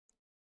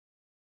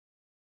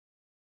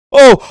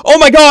Oh! Oh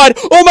my god!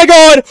 Oh my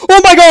god!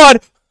 Oh my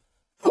god!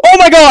 Oh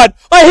my god!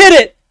 I hit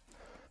it!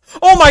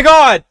 Oh my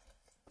god!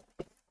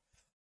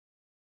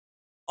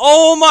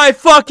 Oh my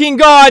fucking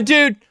god,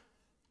 dude!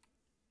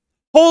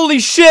 Holy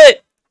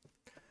shit!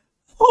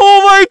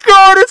 Oh my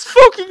god, it's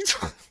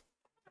fucking...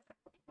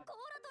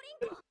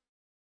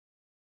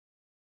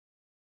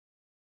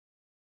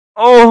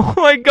 Oh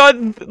my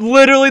god,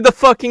 literally the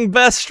fucking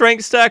best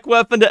strength stack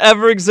weapon to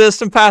ever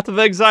exist in Path of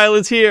Exile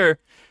is here.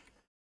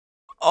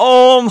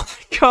 Oh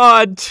my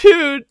god,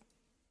 dude.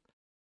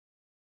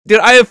 Dude,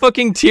 I have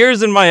fucking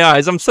tears in my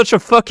eyes. I'm such a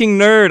fucking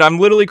nerd. I'm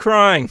literally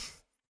crying.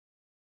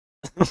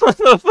 What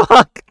the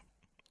fuck?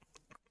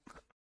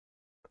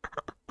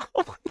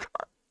 Oh my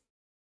god.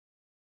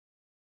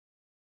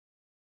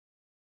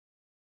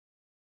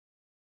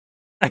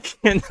 I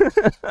can't.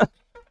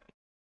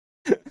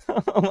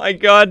 Oh my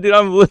god, dude,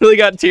 I'm literally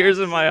got tears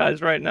in my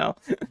eyes right now.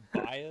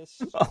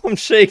 Bias. Oh, I'm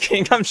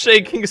shaking. I'm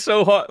shaking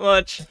so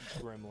much.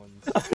 Gremlins.